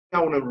I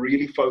want to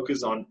really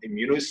focus on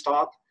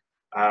ImmunoStart.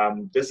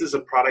 This is a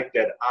product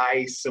that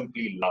I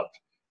simply love.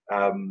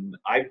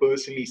 I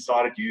personally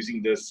started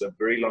using this a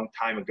very long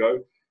time ago.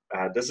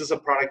 This is a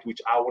product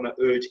which I want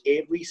to urge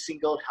every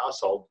single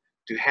household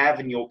to have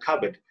in your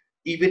cupboard,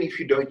 even if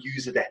you don't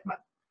use it that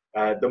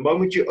much. The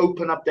moment you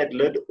open up that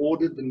lid,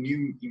 order the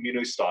new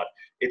ImmunoStart.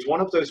 It's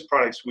one of those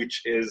products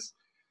which is,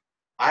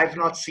 I've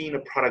not seen a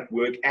product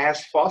work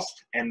as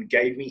fast and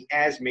gave me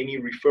as many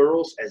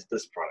referrals as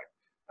this product.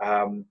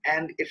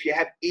 And if you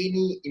have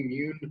any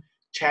immune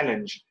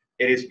challenge,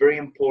 it is very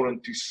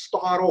important to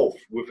start off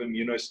with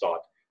ImmunoStart.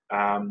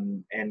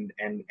 And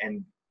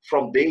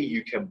from there,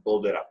 you can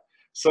build it up.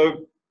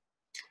 So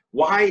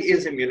why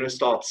is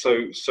ImmunoStart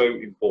so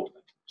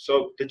important?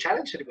 So the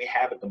challenge that we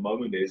have at the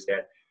moment is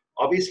that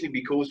obviously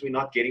because we're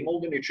not getting all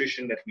the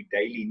nutrition that we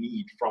daily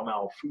need from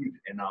our food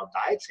and our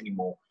diets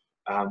anymore,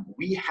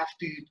 we have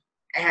to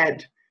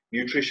add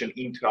nutrition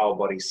into our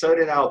bodies so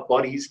that our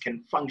bodies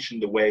can function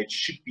the way it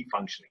should be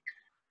functioning.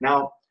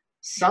 Now,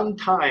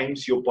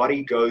 sometimes your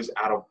body goes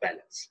out of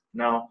balance.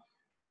 Now,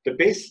 the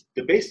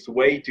best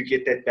way to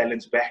get that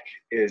balance back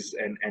is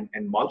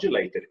and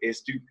modulate it is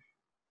to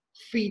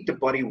feed the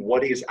body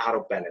what is out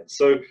of balance.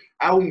 So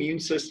our immune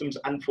systems,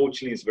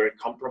 unfortunately, is very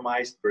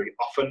compromised very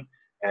often,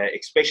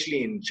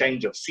 especially in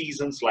change of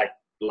seasons,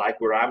 like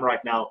where I'm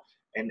right now.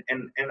 And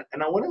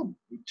I want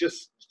to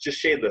just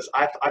share this.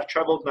 I've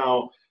traveled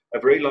now a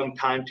very long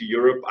time to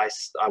Europe.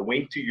 I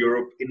went to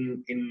Europe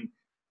in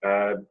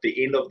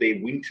the end of their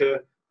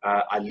winter.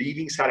 I'm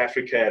leaving South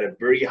Africa at a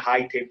very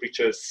high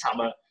temperature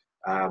summer.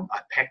 I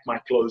packed my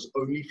clothes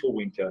only for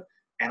winter,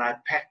 and I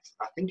packed,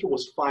 I think it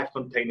was 5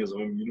 containers of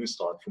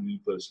ImmunoStart for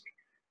me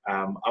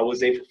personally. I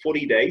was there for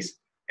 40 days,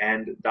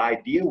 and the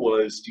idea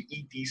was to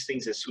eat these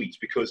things as sweets,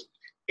 because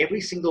every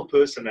single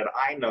person that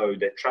I know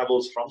that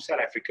travels from South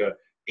Africa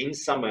in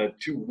summer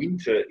to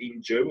winter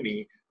in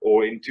Germany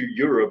or into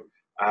Europe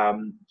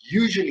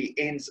usually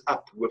ends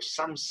up with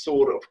some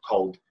sort of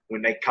cold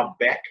when they come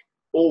back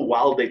or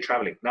while they're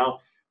traveling. Now,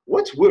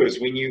 what's worse,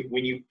 when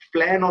you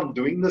plan on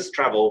doing this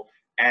travel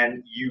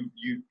and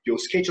your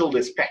schedule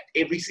is packed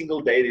every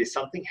single day, there's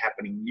something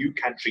happening, new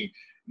country,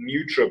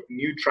 new trip,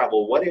 new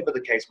travel, whatever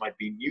the case might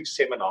be, new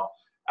seminar,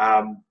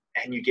 and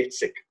you get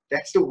sick.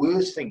 That's the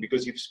worst thing,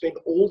 because you've spent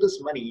all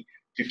this money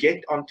to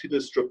get onto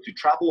this trip, to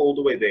travel all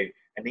the way there,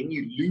 and then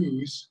you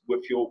lose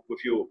with your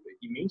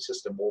immune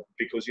system, or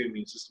because your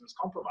immune system is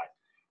compromised.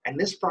 And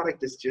this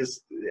product is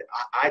just,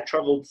 I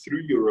traveled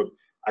through Europe.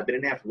 I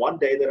didn't have one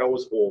day that I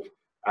was off,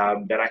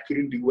 that I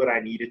couldn't do what I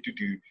needed to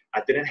do.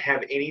 I didn't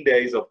have any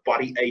days of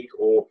body ache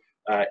or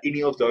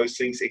any of those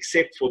things,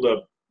 except for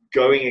the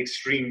going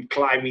extreme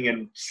climbing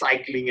and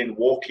cycling and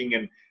walking,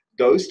 and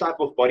those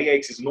type of body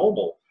aches is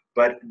normal,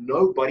 but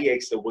no body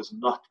aches that was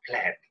not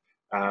planned.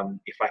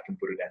 If I can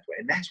put it that way.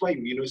 And that's why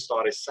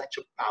ImmunoStart is such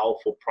a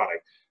powerful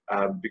product,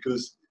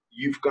 because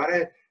you've got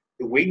to,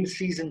 when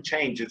season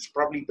change, it's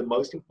probably the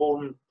most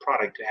important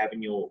product to have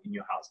in your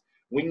house.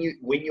 When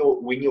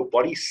your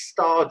body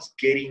starts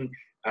getting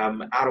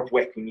out of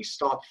whack, when you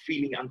start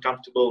feeling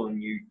uncomfortable,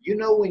 and you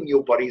know when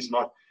your body is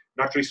not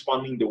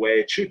responding the way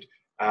it should,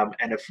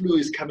 and a flu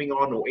is coming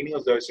on or any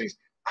of those things,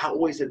 I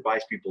always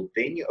advise people,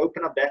 then you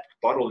open up that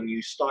bottle and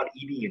you start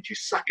eating it, you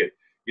suck it.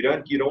 You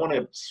don't want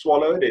to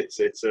swallow it.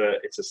 It's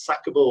a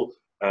suckable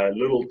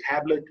little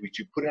tablet which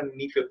you put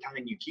underneath your tongue,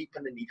 and you keep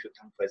underneath your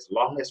tongue for as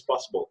long as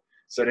possible,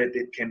 so that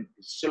it can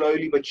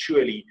slowly but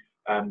surely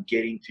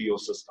get into your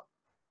system.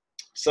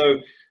 So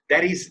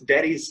that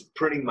is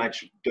pretty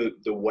much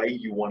the way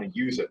you want to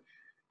use it.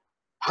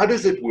 How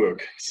does it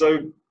work?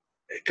 So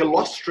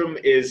colostrum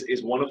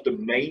is one of the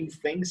main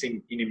things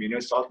in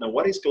ImmunoStart. Now,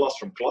 what is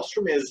colostrum?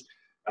 Colostrum is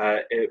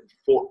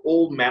for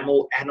all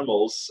mammal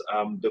animals,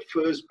 the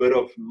first bit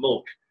of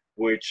milk,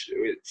 which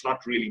it's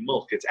not really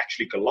milk, it's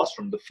actually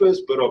colostrum. The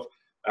first bit of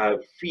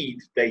feed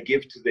they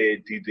give to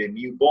their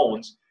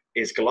newborns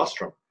is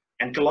colostrum.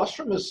 And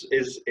colostrum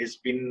has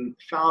been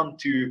found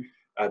to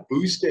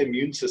boost the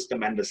immune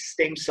system and the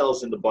stem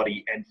cells in the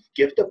body, and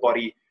give the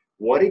body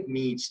what it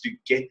needs to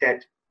get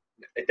that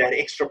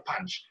extra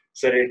punch,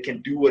 so that it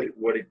can do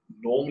what it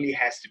normally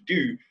has to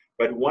do.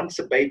 But once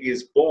a baby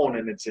is born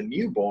and it's a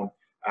newborn,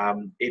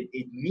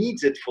 it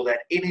needs it for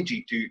that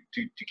energy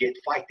to get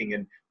fighting,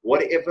 and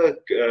whatever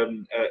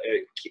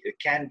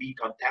can be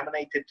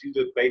contaminated to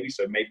the baby,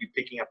 so maybe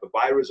picking up a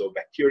virus or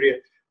bacteria,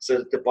 so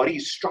that the body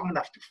is strong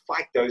enough to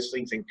fight those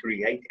things and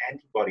create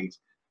antibodies,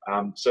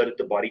 so that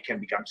the body can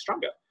become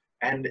stronger.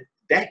 And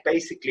that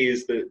basically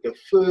is the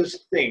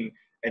first thing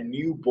a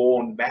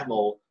newborn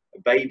mammal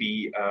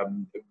baby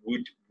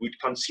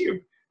would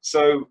consume.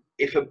 So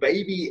if a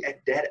baby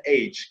at that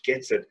age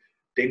gets it,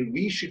 then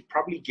we should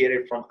probably get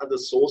it from other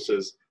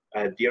sources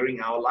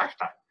during our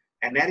lifetime.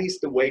 And that is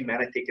the way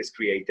Mannatech has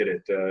created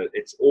it.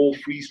 It's all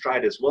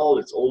freeze-dried as well.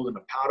 It's all in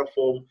a powder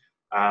form.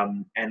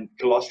 And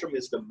colostrum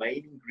is the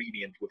main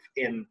ingredient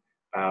within,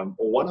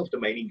 or one of the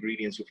main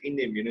ingredients within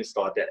the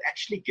ImmunoStart, that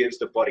actually gives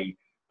the body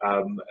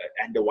and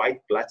the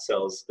white blood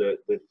cells the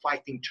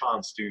fighting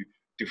chance to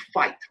to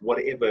fight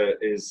whatever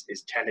is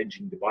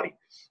challenging the body.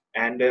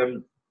 And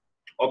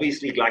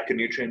obviously,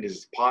 glyconutrient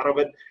is part of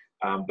it,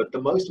 but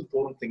the most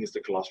important thing is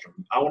the colostrum.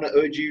 I want to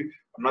urge you,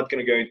 I'm not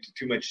going to go into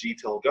too much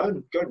detail. Go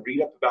and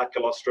read up about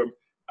colostrum.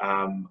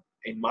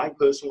 In my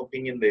personal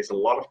opinion, there's a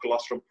lot of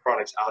colostrum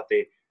products out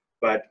there,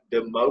 but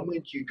the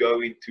moment you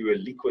go into a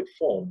liquid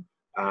form,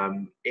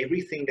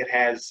 everything that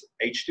has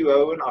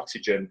H2O and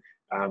oxygen,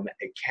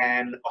 it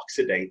can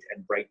oxidate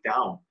and break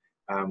down.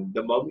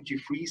 The moment you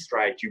freeze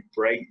dry it,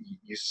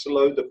 you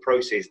slow the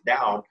process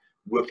down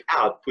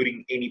without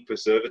putting any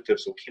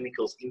preservatives or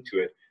chemicals into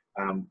it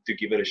to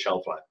give it a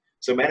shelf life.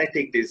 So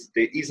Mannatech,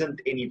 there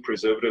isn't any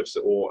preservatives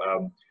or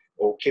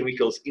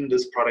chemicals in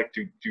this product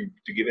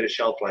to give it a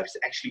shelf life. It's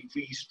actually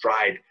freeze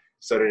dried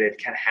so that it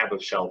can have a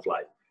shelf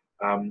life.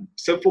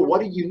 So for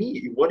what do you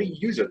need? What do you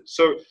use it?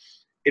 So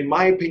in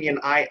my opinion,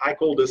 I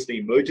call this the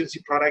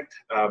emergency product.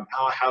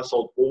 Our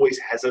household always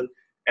has it.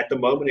 At the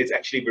moment, it's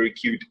actually very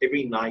cute.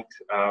 Every night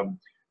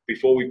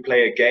before we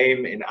play a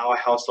game in our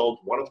household,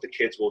 one of the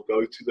kids will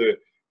go to the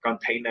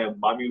container.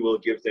 Mommy will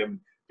give them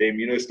the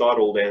ImmunoStart,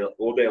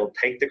 or they'll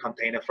take the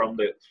container from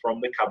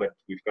the cupboard.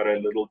 We've got a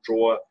little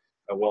drawer,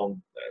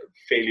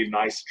 fairly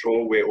nice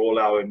drawer where all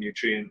our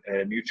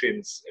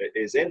nutrients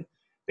is in.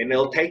 Then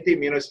they'll take the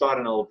ImmunoStart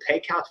and they'll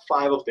take out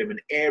 5 of them,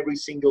 and every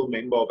single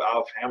member of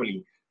our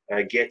family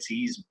gets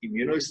his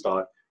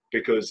ImmunoStart,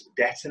 because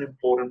that's an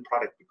important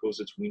product, because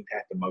it's winter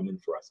at the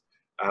moment for us.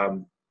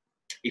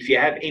 If you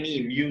have any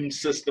immune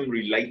system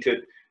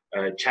related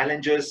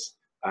challenges,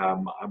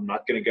 I'm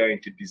not going to go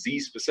into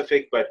disease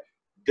specific, but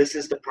this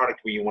is the product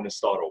where you want to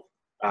start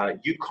off.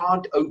 You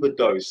can't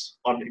overdose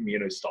on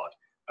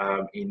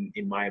ImmunoStart,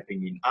 in my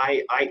opinion.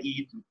 I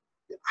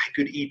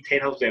could eat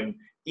 10 of them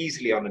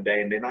easily on a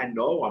day, and then I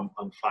know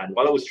I'm fine.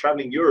 While I was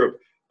traveling Europe,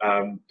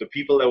 the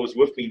people that was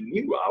with me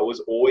knew I was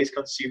always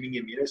consuming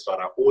ImmunoStart.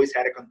 I always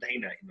had a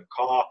container in the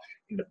car,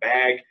 in the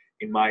bag,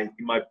 in my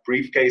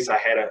briefcase. I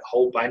had a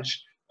whole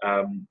bunch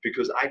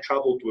because I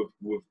traveled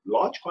with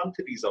large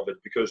quantities of it,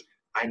 because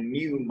I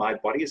knew my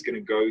body is going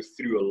to go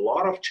through a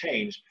lot of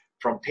change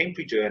from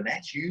temperature, and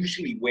that's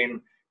usually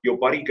when your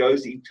body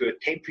goes into a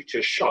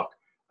temperature shock,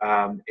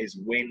 is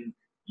when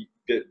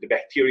the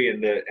bacteria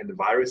and the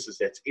viruses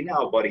that's in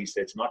our bodies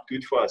that's not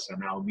good for us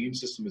and our immune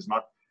system is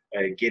not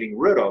getting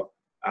rid of,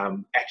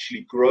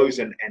 actually grows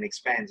and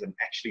expands and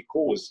actually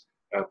cause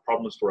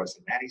problems for us.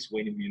 And that is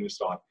when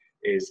ImmunoStart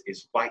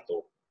is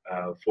vital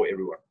for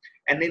everyone.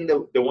 And then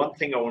the one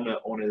thing I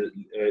want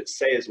to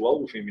say as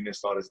well with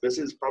ImmunoStart is this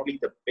is probably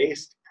the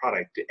best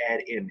product to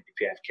add in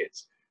if you have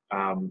kids.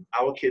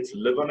 Our kids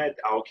live on it.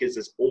 Our kids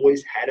has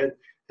always had it.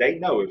 They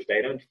know if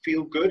they don't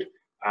feel good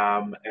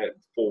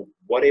for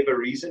whatever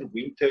reason,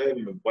 winter,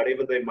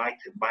 whatever they might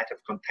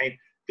have contained,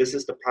 this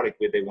is the product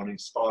where they want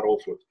to start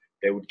off with.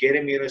 They would get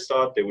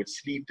ImmunoStart, they would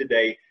sleep the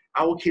day.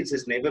 Our kids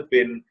has never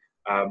been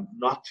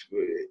not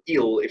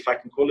ill, if I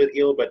can call it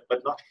ill, but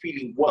not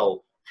feeling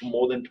well for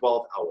more than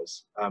 12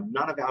 hours.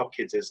 None of our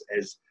kids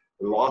has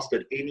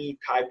lasted any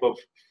type of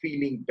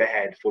feeling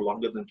bad for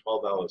longer than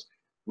 12 hours.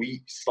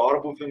 We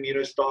started with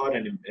ImmunoStart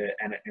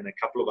and a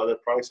couple of other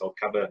products. I'll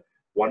cover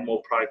one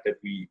more product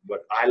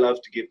what I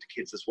love to give to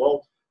kids as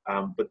well.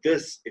 But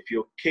this, if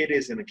your kid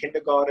is in a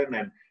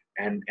kindergarten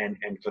and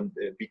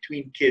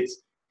between kids,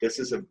 this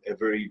is a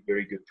very,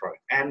 very good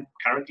product. And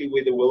currently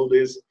where the world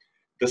is,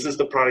 this is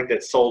the product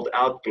that's sold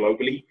out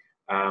globally.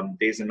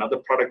 There's another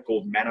product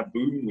called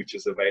Mannaboom, which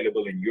is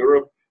available in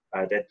Europe,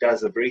 that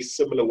does a very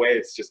similar way.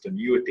 It's just a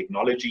newer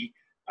technology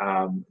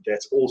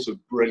that's also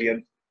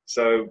brilliant.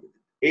 So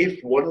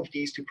if one of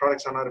these 2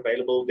 products are not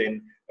available,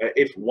 then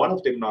if one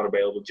of them not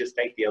available, just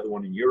take the other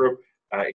one in Europe.